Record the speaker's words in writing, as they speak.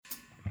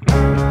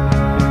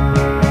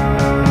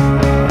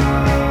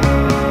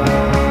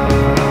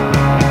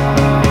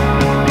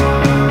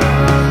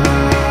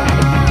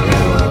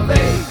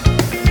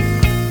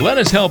Let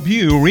us help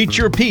you reach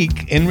your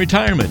peak in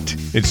retirement.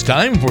 It's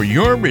time for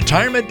Your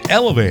Retirement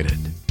Elevated.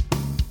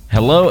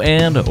 Hello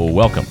and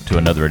welcome to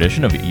another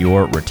edition of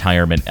Your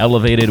Retirement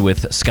Elevated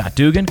with Scott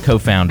Dugan,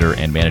 co-founder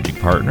and managing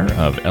partner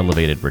of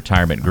Elevated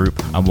Retirement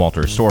Group. I'm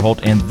Walter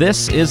Storholt, and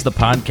this is the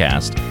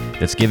podcast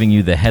that's giving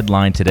you the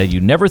headline today you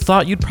never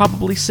thought you'd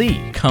probably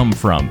see come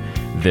from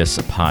this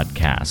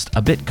podcast.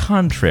 A bit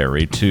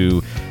contrary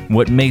to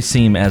what may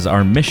seem as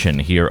our mission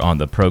here on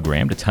the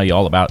program, to tell you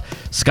all about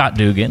Scott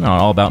Dugan,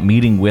 all about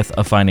meeting with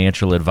a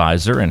financial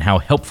advisor and how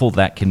helpful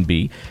that can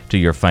be to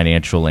your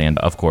financial and,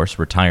 of course,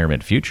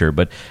 retirement future.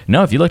 But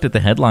no, if you looked at the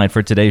headline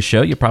for today's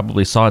show, you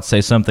probably saw it say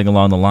something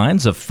along the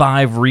lines of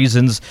 5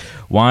 reasons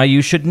why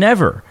you should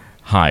never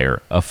hire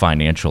a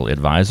financial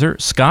advisor.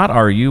 Scott,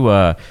 are you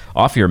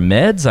off your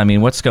meds? I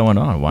mean, what's going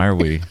on? Why are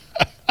we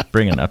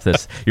bringing up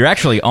this? You're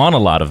actually on a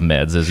lot of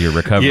meds as you're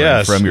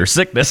recovering from your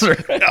sickness.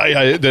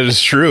 That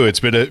is true. It's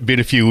been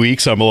a few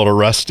weeks. I'm a little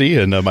rusty,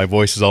 and my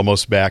voice is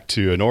almost back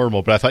to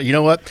normal. But I thought, you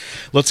know what?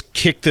 Let's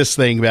kick this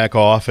thing back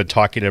off and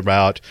talking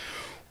about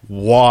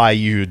why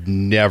you'd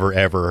never,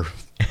 ever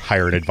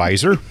hire an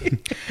advisor.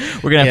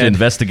 We're going to have to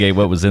investigate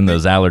what was in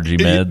those allergy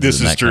meds.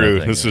 This is true.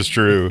 This is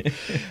true.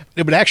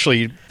 But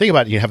actually, think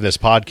about having this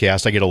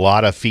podcast. I get a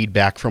lot of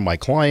feedback from my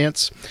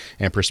clients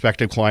and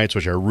prospective clients,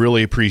 which I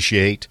really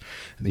appreciate.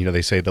 You know,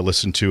 they say they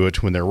listen to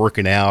it when they're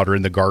working out or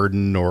in the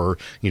garden or,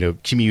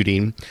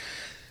 commuting.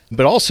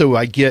 But also,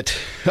 I get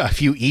a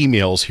few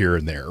emails here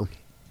and there.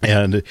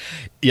 And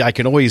I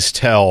can always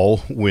tell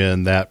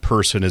when that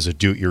person is a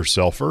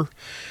do-it-yourselfer.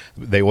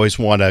 They always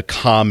want to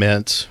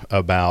comment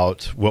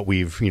about what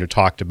we've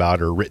talked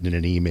about or written in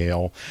an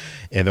email,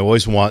 and they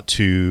always want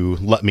to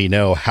let me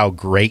know how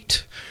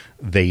great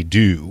they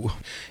do.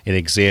 An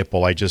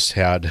example, I just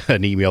had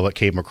an email that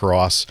came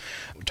across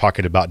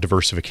talking about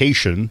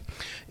diversification,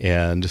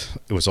 and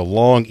it was a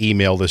long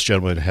email this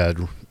gentleman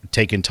had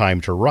taken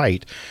time to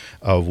write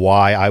of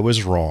why I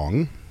was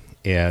wrong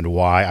and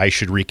why I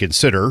should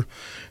reconsider.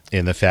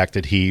 And the fact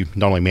that he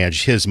not only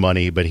managed his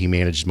money, but he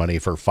managed money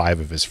for 5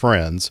 of his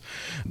friends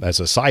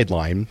as a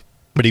sideline.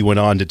 But he went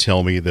on to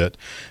tell me that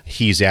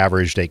he's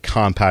averaged a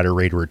compounded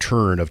rate of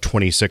return of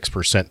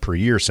 26% per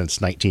year since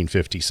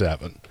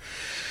 1957.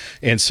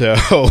 And so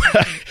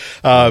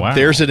wow.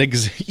 There's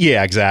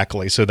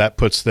exactly. So that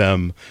puts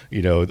them,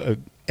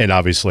 and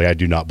obviously I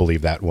do not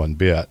believe that one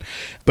bit.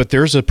 But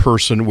there's a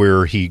person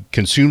where he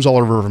consumes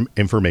all of our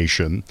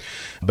information,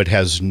 but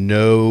has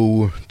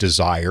no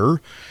desire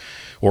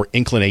or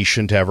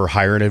inclination to ever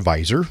hire an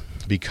advisor,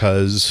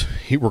 because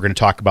we're going to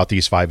talk about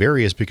these 5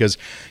 areas because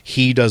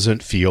he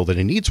doesn't feel that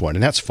he needs one.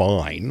 And that's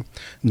fine.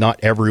 Not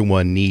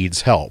everyone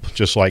needs help,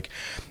 just like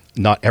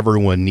not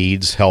everyone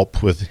needs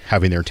help with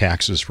having their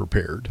taxes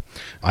prepared.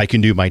 I can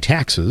do my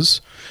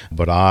taxes,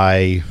 but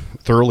I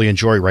thoroughly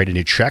enjoy writing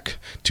a check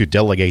to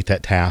delegate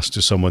that task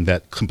to someone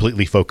that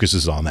completely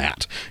focuses on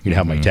that,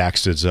 have my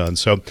taxes done.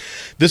 So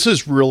this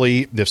is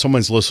really, if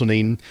someone's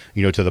listening,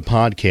 to the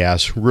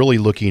podcast, really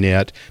looking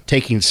at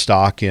taking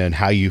stock in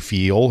how you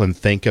feel and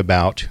think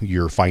about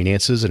your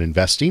finances and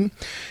investing,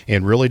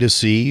 and really to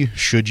see,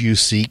 should you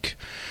seek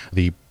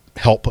the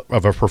help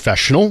of a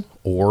professional,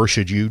 or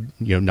should you,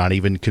 not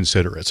even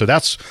consider it? So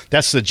that's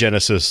the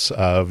genesis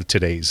of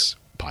today's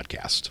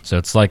podcast. So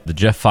it's like the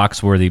Jeff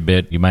Foxworthy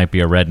bit, you might be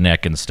a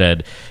redneck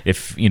instead.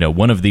 If,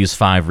 one of these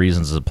 5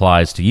 reasons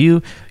applies to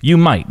you, you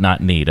might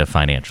not need a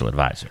financial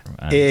advisor.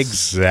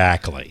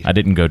 Exactly. I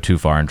didn't go too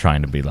far in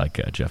trying to be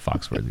like Jeff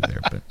Foxworthy there,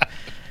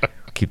 but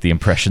keep the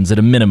impressions at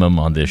a minimum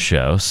on this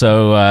show.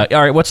 So, all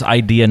right, what's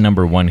idea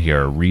number 1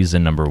 here?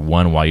 Reason number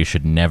 1 why you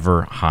should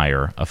never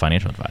hire a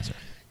financial advisor?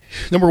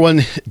 Number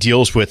 1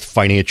 deals with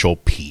financial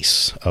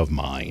peace of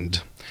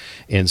mind.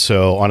 And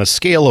so on a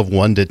scale of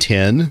 1 to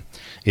 10,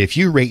 if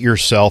you rate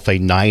yourself a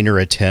 9 or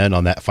a 10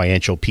 on that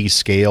financial peace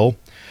scale,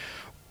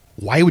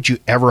 why would you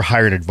ever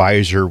hire an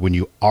advisor when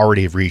you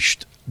already have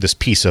reached this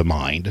peace of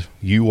mind?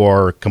 You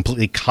are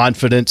completely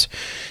confident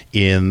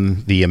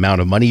in the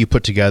amount of money you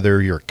put together.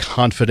 You're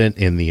confident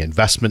in the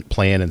investment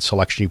plan and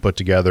selection you put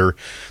together,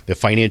 the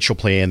financial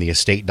plan, the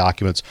estate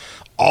documents.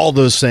 All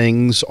those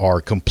things are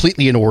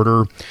completely in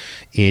order,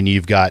 and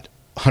you've got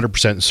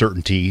 100%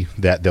 certainty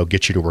that they'll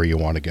get you to where you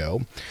want to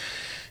go.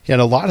 And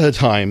a lot of the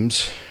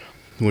times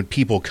when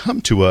people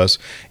come to us,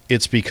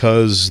 it's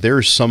because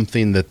there's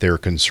something that they're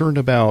concerned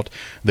about.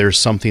 There's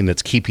something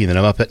that's keeping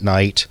them up at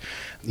night.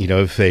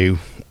 If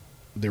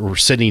they were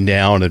sitting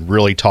down and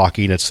really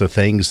talking, it's the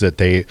things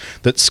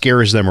that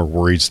scares them or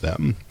worries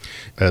them.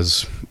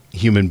 As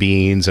human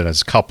beings and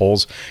as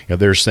couples,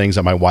 there's things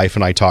that my wife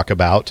and I talk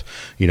about,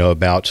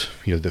 about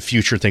the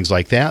future, things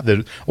like that.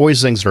 That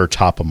always things that are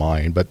top of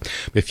mind. But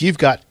if you've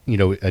got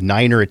a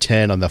 9 or a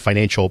 10 on the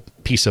financial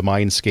peace of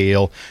mind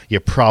scale,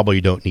 you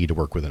probably don't need to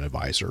work with an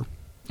advisor.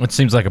 It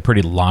seems like a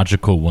pretty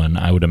logical one,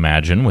 I would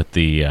imagine, with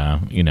the,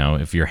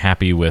 if you're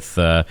happy with,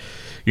 the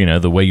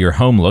way your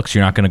home looks,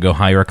 you're not going to go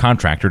hire a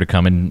contractor to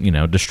come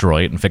and,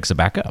 destroy it and fix it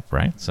back up,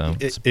 right? So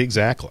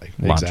exactly.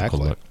 Logical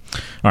look.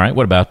 All right.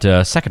 What about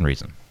second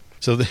reason?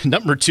 So the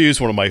number 2 is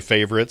one of my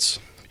favorites.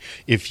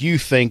 if you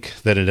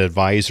think that an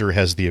advisor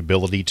has the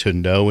ability to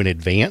know in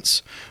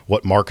advance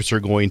what markets are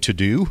going to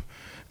do,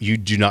 you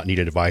do not need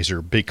an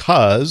advisor,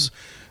 because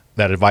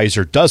that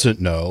advisor doesn't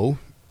know.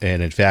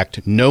 And in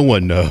fact, no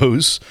one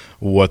knows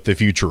what the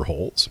future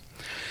holds.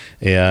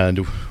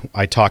 And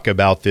I talk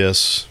about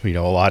this, a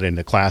lot in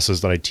the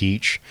classes that I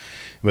teach,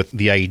 with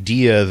the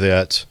idea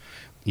that,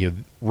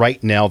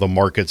 right now the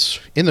markets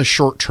in the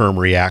short term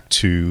react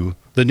to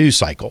the news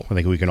cycle. I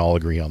think we can all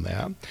agree on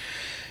that.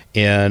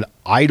 And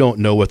I don't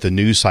know what the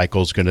news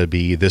cycle is going to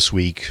be this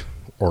week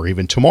or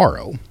even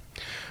tomorrow.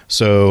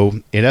 So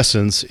in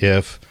essence,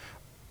 if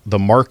the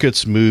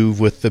markets move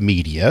with the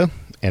media,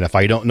 and if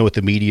I don't know what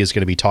the media is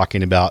going to be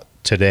talking about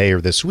today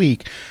or this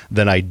week,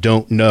 then I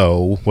don't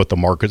know what the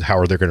market, how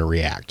are they going to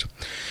react.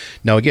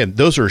 Now, again,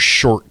 those are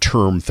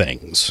short-term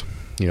things.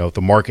 If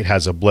the market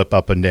has a blip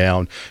up and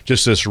down,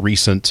 just this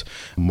recent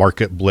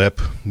market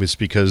blip was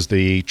because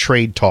the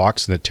trade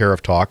talks and the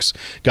tariff talks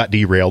got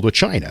derailed with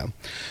China.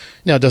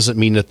 Now, it doesn't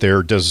mean that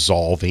they're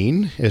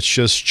dissolving. It's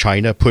just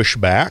China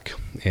pushed back,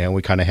 and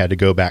we kind of had to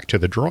go back to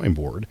the drawing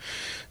board.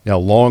 Now,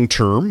 long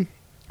term,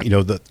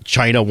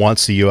 China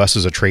wants the U.S.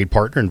 as a trade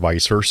partner and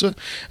vice versa,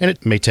 and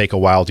it may take a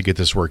while to get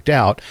this worked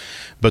out,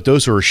 but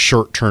those are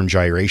short-term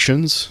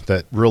gyrations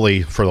that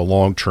really, for the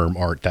long term,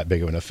 aren't that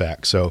big of an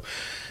effect. So,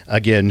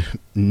 again,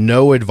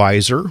 no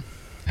advisor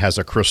has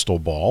a crystal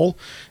ball,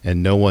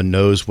 and no one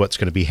knows what's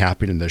going to be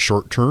happening in the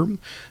short term.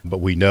 But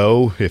we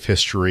know if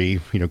history,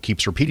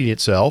 keeps repeating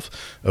itself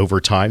over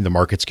time, the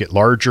markets get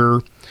larger,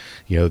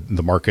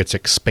 the markets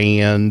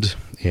expand,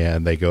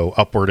 and they go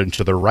upward and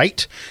to the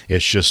right.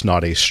 It's just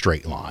not a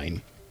straight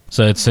line.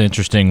 So it's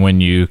interesting when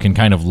you can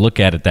kind of look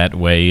at it that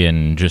way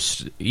and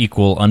just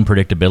equal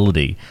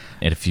unpredictability.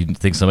 And if you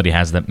think somebody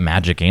has that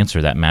magic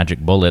answer, that magic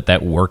bullet,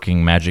 that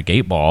working magic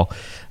 8-ball,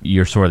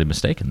 you're sorely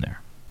mistaken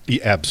there.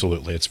 Yeah,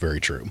 absolutely. It's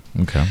very true.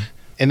 Okay.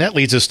 And that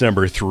leads us to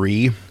number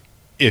 3.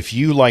 If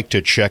you like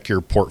to check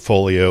your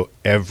portfolio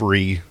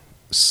every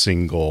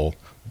single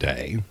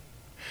day,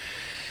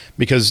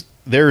 because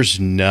there's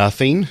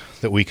nothing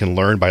that we can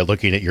learn by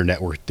looking at your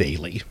net worth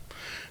daily.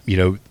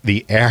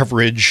 The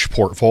average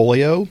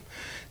portfolio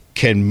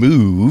can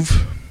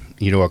move,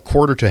 a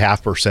quarter to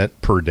 0.5%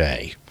 per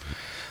day.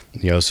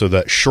 So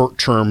that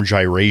short-term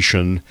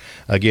gyration,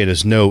 again,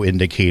 is no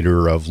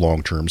indicator of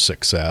long-term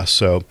success.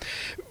 So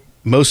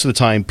most of the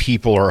time,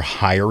 people are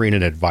hiring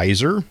an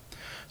advisor,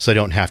 so they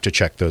don't have to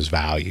check those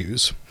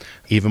values.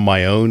 Even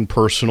my own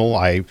personal,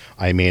 I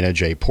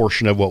manage a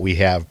portion of what we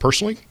have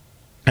personally,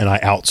 and I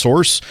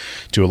outsource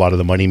to a lot of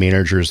the money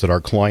managers that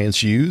our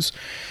clients use.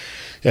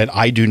 And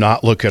I do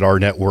not look at our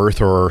net worth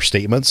or our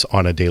statements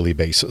on a daily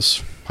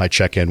basis. I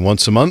check in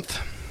once a month,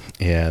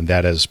 and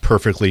that is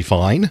perfectly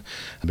fine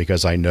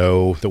because I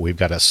know that we've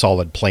got a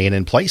solid plan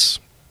in place,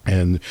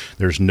 and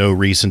there's no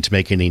reason to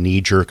make any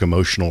knee-jerk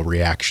emotional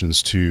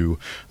reactions to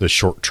the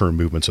short-term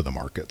movements of the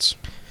markets.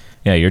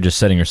 Yeah, you're just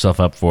setting yourself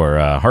up for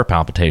heart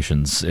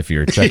palpitations if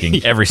you're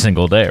checking every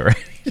single day, right?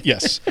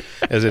 Yes.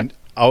 As in,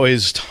 I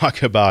always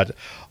talk about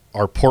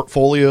our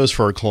portfolios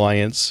for our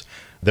clients,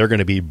 they're going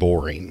to be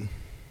boring.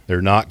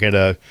 They're not going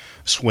to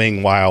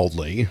swing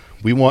wildly.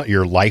 We want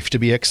your life to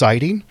be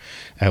exciting,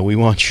 and we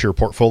want your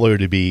portfolio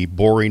to be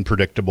boring,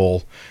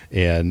 predictable,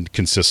 and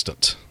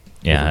consistent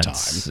over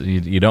time.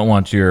 You don't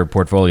want your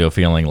portfolio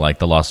feeling like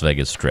the Las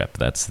Vegas Strip.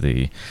 That's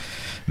the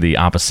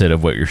opposite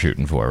of what you're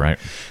shooting for, right?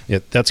 Yeah,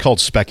 that's called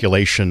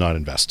speculation, not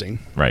investing.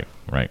 Right.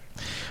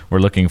 We're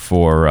looking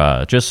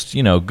for just,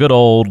 good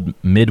old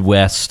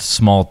Midwest,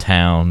 small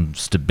town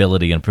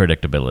stability and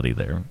predictability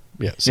there.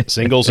 Yes,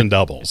 singles and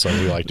doubles, as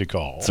we like to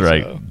call.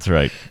 That's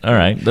right. All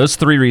right. Those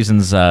 3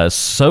 reasons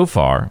so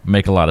far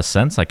make a lot of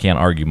sense. I can't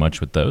argue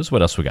much with those.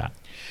 What else we got?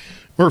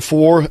 Number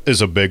 4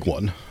 is a big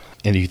one.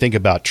 And if you think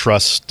about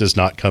trust does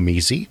not come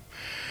easy,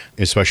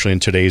 especially in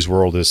today's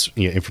world, as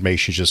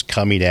information is just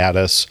coming at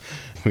us.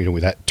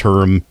 With that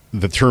term,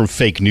 the term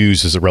fake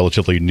news is a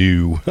relatively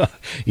new,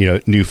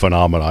 new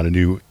phenomenon, a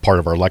new part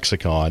of our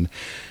lexicon.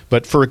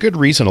 But for a good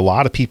reason, a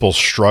lot of people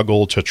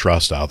struggle to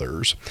trust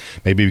others,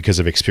 maybe because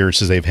of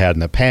experiences they've had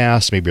in the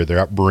past, maybe their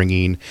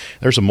upbringing.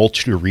 There's a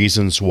multitude of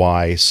reasons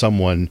why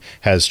someone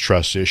has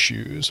trust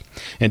issues.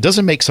 And it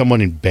doesn't make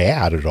someone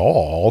bad at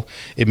all.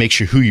 It makes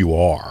you who you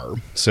are.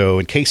 So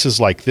in cases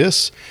like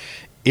this,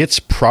 it's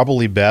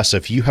probably best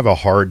if you have a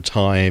hard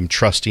time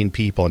trusting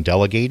people and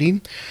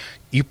delegating,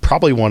 you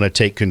probably want to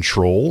take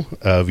control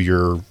of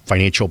your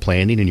financial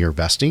planning and your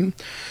investing,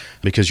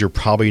 because you're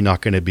probably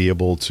not going to be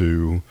able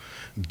to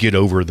get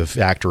over the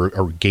fact or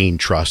gain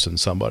trust in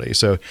somebody.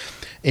 So,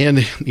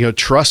 and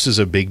trust is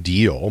a big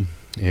deal.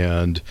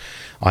 And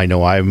I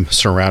know I've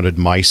surrounded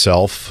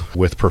myself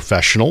with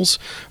professionals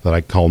that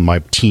I call my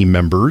team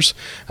members,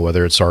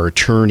 whether it's our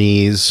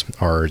attorneys,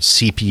 our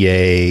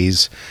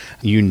CPAs,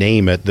 you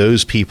name it.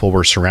 Those people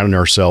we're surrounding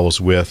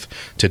ourselves with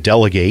to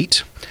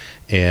delegate.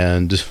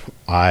 And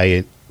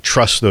I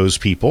trust those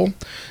people.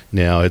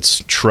 Now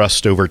it's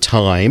trust over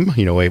time.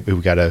 They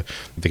got to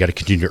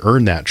continue to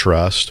earn that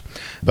trust.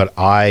 But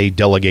I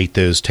delegate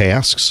those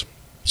tasks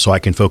so I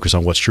can focus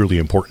on what's truly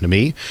important to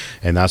me.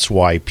 And that's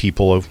why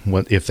people,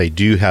 if they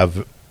do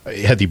have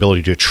the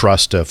ability to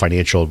trust a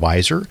financial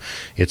advisor,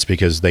 it's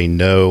because they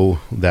know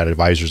that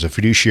advisor is a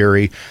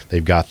fiduciary.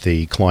 They've got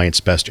the client's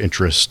best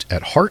interest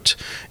at heart,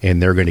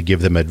 and they're going to give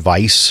them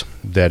advice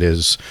that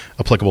is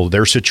applicable to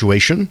their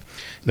situation.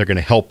 They're going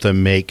to help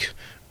them make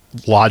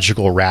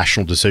logical,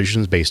 rational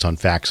decisions based on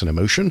facts and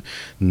emotion,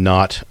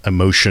 not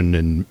emotion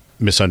and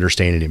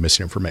misunderstanding and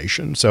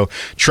misinformation. So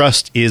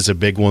trust is a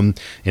big one.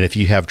 And if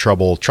you have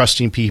trouble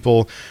trusting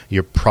people,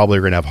 you're probably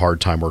going to have a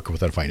hard time working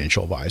with a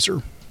financial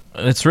advisor.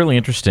 It's really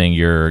interesting,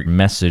 your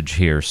message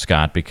here,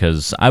 Scott,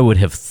 because I would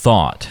have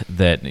thought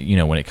that,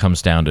 when it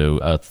comes down to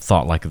a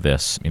thought like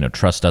this,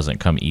 trust doesn't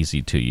come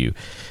easy to you,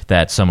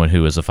 that someone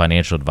who is a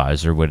financial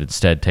advisor would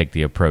instead take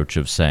the approach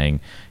of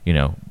saying,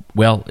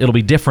 well, it'll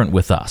be different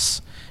with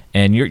us.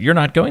 And you're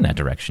not going that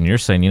direction. You're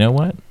saying, you know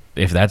what?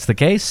 If that's the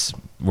case,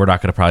 we're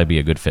not going to probably be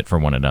a good fit for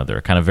one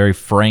another. Kind of very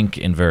frank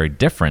and very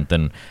different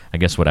than, I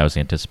guess, what I was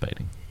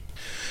anticipating.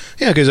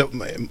 Yeah, because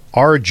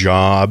our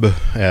job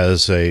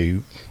as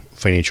a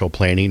financial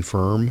planning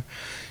firm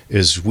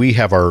is we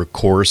have our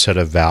core set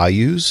of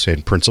values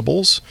and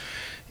principles,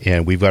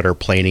 and we've got our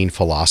planning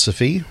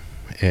philosophy,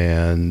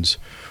 and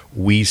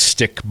we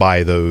stick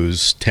by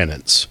those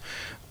tenets.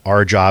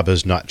 Our job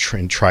is not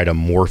try to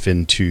morph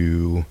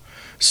into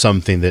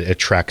something that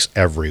attracts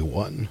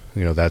everyone.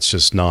 That's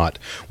just not,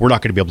 we're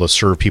not going to be able to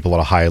serve people at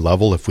a high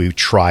level if we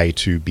try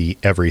to be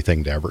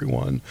everything to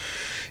everyone.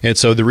 And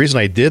so the reason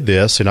I did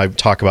this, and I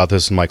talk about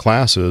this in my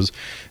classes,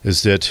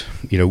 is that,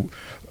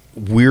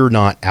 we're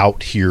not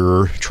out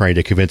here trying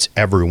to convince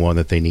everyone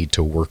that they need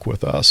to work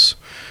with us.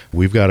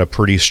 We've got a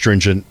pretty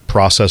stringent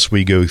process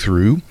we go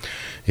through.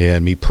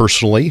 And me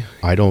personally,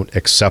 I don't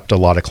accept a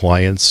lot of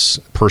clients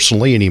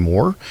personally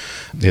anymore.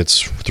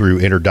 It's through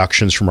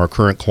introductions from our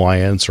current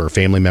clients or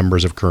family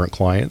members of current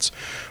clients,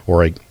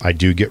 or I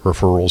do get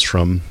referrals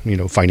from,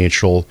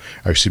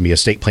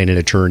 estate planning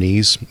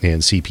attorneys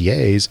and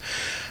CPAs.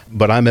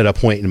 But I'm at a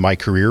point in my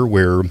career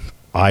where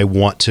I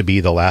want to be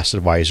the last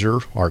advisor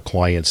our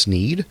clients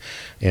need.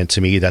 And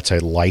to me, that's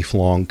a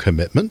lifelong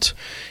commitment.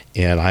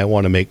 And I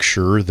want to make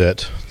sure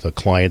that the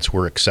clients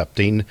we're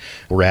accepting,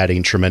 we're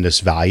adding tremendous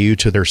value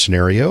to their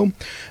scenario.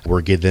 We're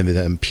giving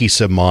them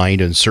peace of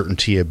mind and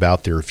certainty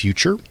about their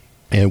future.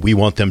 And we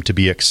want them to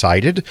be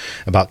excited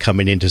about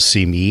coming in to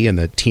see me and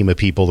the team of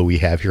people that we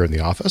have here in the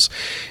office.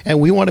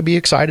 And we want to be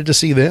excited to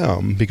see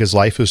them because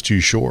life is too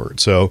short.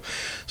 So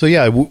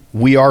yeah,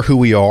 we are who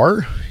we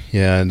are.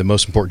 And the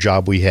most important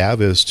job we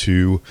have is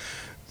to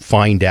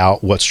find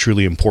out what's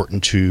truly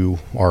important to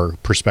our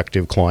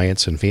prospective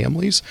clients and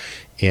families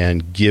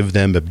and give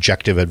them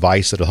objective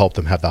advice that will help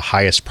them have the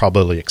highest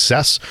probability of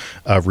success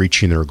of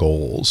reaching their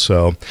goals.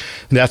 So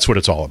that's what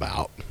it's all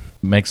about.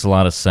 Makes a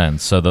lot of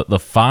sense. So the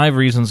 5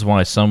 reasons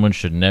why someone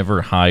should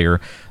never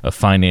hire a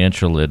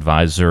financial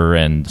advisor,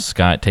 and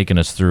Scott taking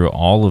us through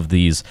all of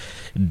these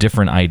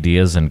different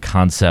ideas and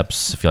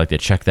concepts. If you like to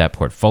check that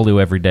portfolio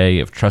every day,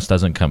 if trust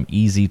doesn't come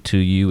easy to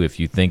you, if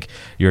you think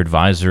your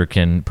advisor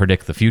can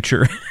predict the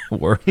future,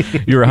 or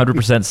you're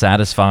 100%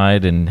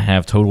 satisfied and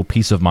have total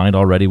peace of mind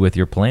already with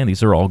your plan,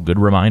 these are all good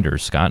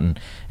reminders, Scott,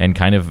 and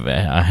kind of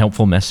a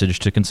helpful message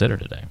to consider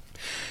today.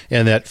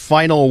 And that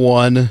final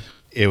one,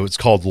 it was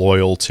called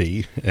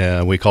loyalty,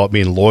 and we call it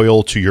being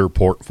loyal to your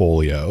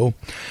portfolio.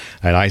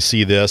 And I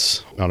see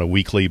this on a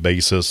weekly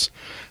basis.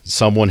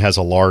 Someone has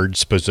a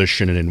large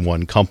position in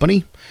one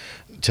company.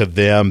 To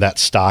them, that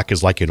stock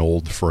is like an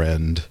old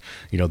friend.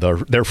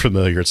 They're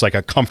familiar. It's like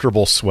a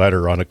comfortable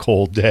sweater on a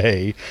cold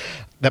day.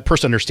 That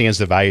person understands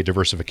the value of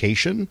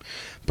diversification,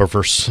 but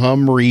for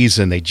some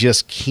reason, they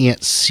just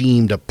can't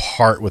seem to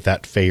part with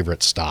that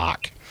favorite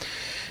stock.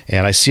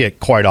 And I see it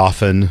quite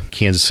often.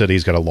 Kansas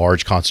City's got a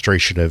large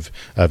concentration of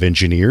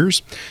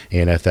engineers.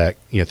 And if that,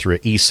 through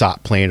an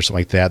ESOP plan or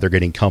something like that, they're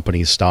getting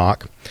company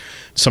stock.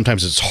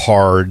 Sometimes it's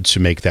hard to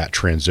make that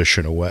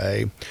transition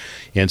away.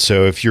 And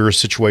so if you're in a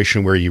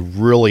situation where you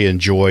really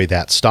enjoy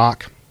that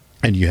stock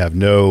and you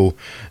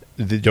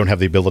don't have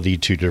the ability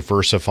to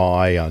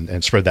diversify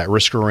and spread that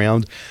risk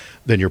around,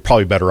 then you're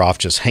probably better off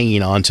just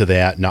hanging on to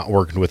that, not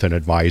working with an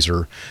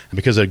advisor.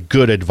 Because a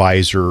good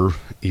advisor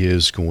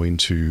is going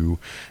to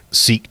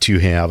seek to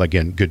have,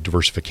 again, good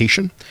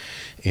diversification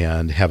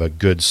and have a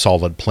good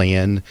solid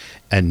plan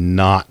and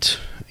not,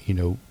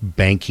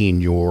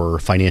 banking your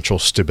financial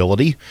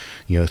stability,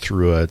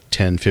 through a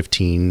 10,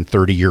 15,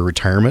 30-year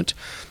retirement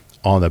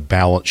on the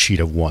balance sheet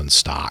of one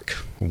stock,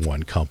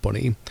 one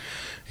company.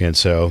 And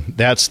so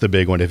that's the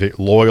big one. If it's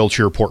loyal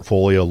to your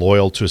portfolio,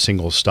 loyal to a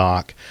single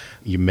stock,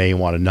 you may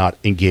want to not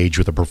engage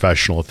with a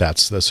professional if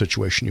that's the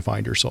situation you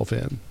find yourself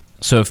in.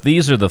 So if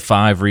these are the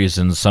 5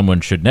 reasons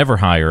someone should never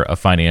hire a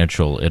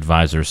financial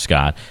advisor,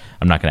 Scott,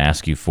 I'm not going to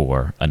ask you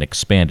for an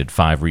expanded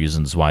 5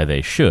 reasons why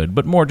they should,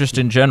 but more just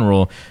in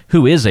general,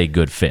 who is a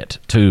good fit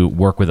to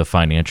work with a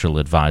financial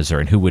advisor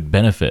and who would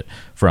benefit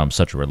from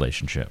such a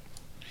relationship?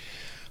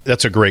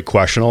 That's a great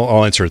question.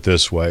 I'll answer it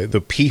this way. The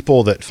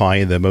people that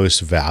find the most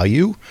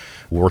value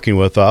working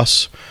with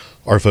us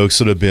are folks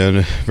that have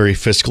been very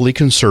fiscally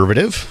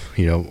conservative,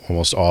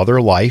 almost all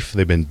their life.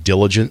 They've been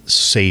diligent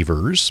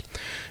savers,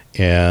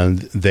 and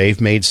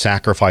they've made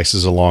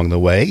sacrifices along the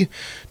way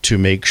to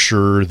make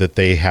sure that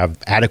they have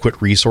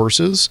adequate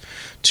resources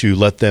to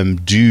let them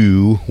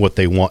do what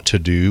they want to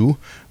do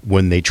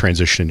when they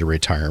transition into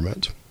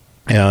retirement.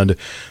 And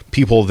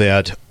people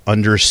that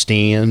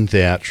understand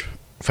that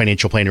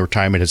financial planning in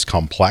retirement is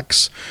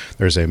complex.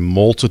 There's a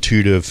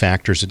multitude of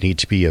factors that need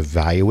to be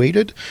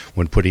evaluated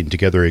when putting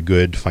together a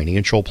good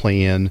financial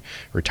plan,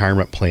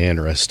 retirement plan,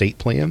 or estate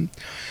plan.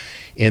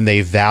 And they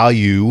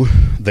value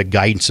the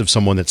guidance of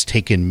someone that's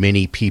taken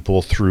many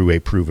people through a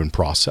proven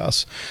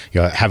process.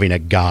 Having a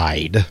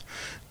guide.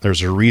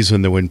 There's a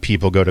reason that when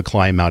people go to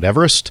climb Mount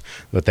Everest,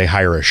 that they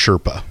hire a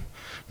Sherpa,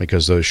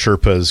 because those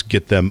Sherpas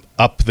get them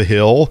up the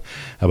hill,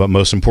 but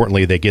most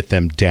importantly, they get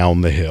them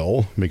down the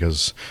hill,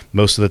 because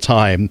most of the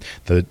time,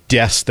 the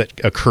deaths that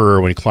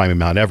occur when you climb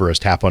Mount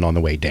Everest happen on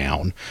the way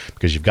down,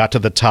 because you've got to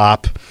the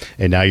top,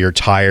 and now you're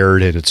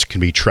tired, and it can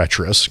be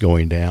treacherous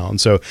going down.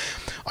 So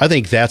I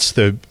think that's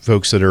the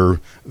folks that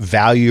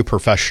value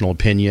professional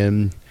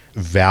opinion,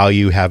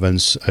 value having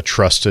a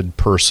trusted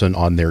person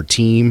on their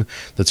team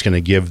that's going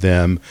to give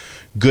them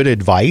good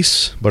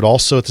advice, but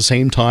also at the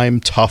same time,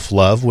 tough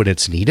love when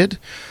it's needed.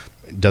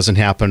 It doesn't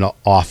happen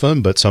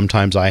often, but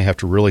sometimes I have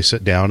to really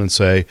sit down and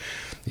say,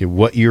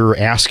 what you're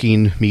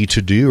asking me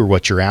to do or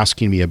what you're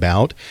asking me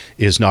about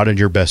is not in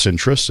your best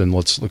interest, and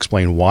let's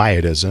explain why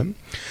it isn't.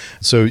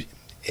 So,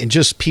 and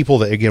just people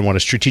that, again, want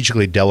to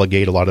strategically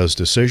delegate a lot of those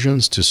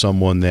decisions to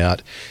someone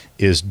that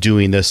is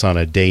doing this on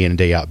a day in and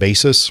day out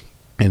basis,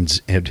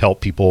 and have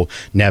helped people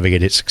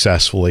navigate it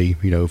successfully,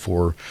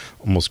 for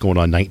almost going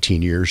on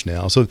 19 years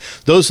now. So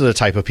those are the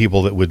type of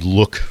people that would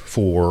look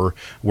for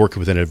working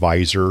with an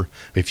advisor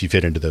if you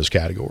fit into those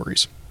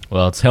categories.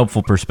 Well, it's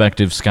helpful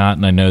perspective, Scott,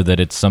 and I know that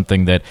it's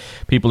something that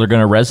people are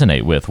going to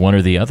resonate with, one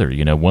or the other.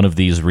 One of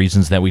these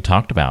reasons that we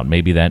talked about,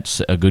 maybe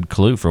that's a good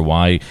clue for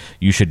why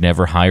you should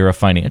never hire a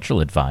financial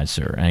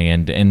advisor,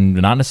 and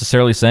not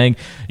necessarily saying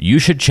you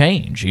should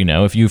change.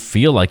 If you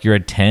feel like you're a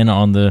 10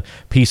 on the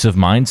peace of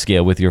mind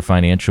scale with your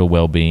financial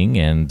well-being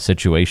and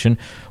situation,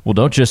 well,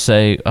 don't just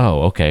say,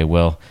 oh, okay,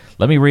 well,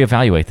 let me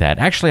reevaluate that.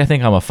 Actually, I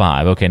think I'm a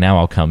 5. Okay, now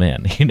I'll come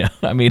in.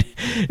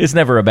 It's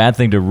never a bad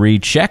thing to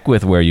recheck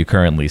with where you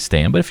currently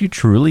stand. But if you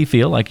truly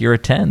feel like you're a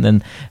 10,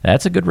 then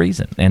that's a good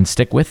reason, and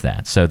stick with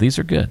that. So these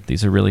are good.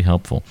 These are really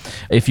helpful.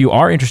 If you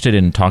are interested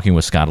in talking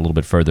with Scott a little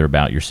bit further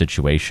about your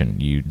situation,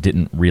 you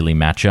didn't really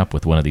match up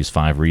with one of these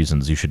 5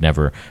 reasons you should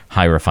never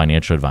hire a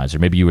financial advisor.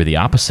 Maybe you were the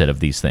opposite of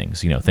these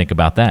things. Think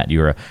about that.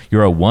 You're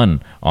a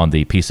 1 on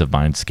the peace of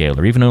mind scale,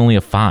 or even only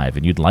a 5,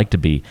 and you'd like to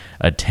be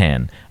a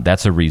 10.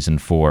 That's a reason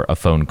for a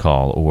phone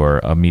call or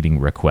a meeting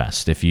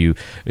request. If you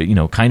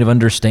kind of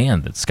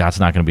understand that Scott's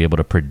not going to be able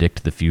to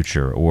predict the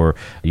future, or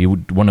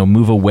you want to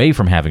move away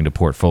from having to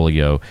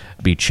portfolio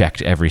be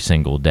checked every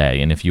single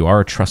day. And if you are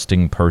a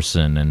trusting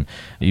person and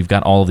you've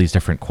got all of these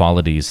different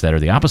qualities that are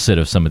the opposite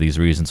of some of these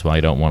reasons why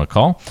you don't want to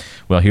call,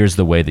 well, here's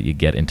the way that you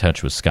get in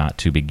touch with Scott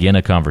to begin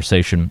a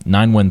conversation.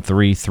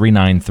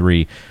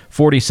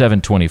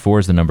 913-393-4724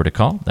 is the number to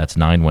call. That's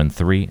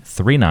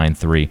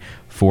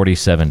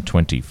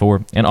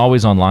 913-393-4724, and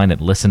always online at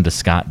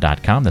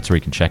listentoscott.com. That's where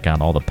you can check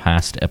out all the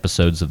past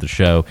episodes of the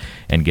show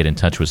and get in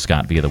touch with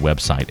Scott via the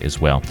website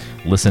as well,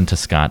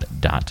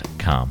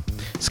 listentoscott.com.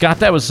 Scott,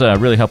 that was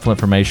really helpful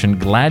information.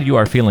 Glad you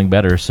are feeling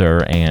better,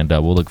 sir, and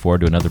we'll look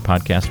forward to another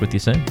podcast with you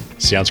soon.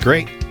 Sounds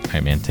great. All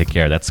right, man, take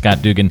care. That's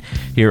Scott Dugan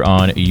here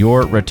on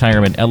Your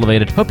Retirement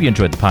Elevated. Hope you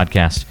enjoyed the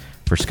podcast.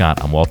 For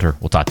Scott, I'm Walter.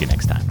 We'll talk to you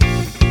next time.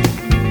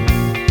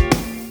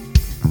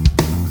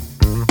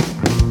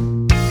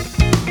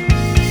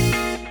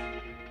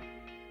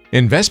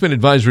 Investment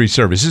advisory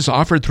services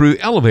offered through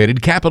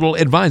Elevated Capital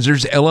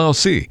Advisors,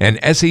 LLC, an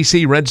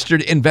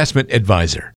SEC-registered investment advisor.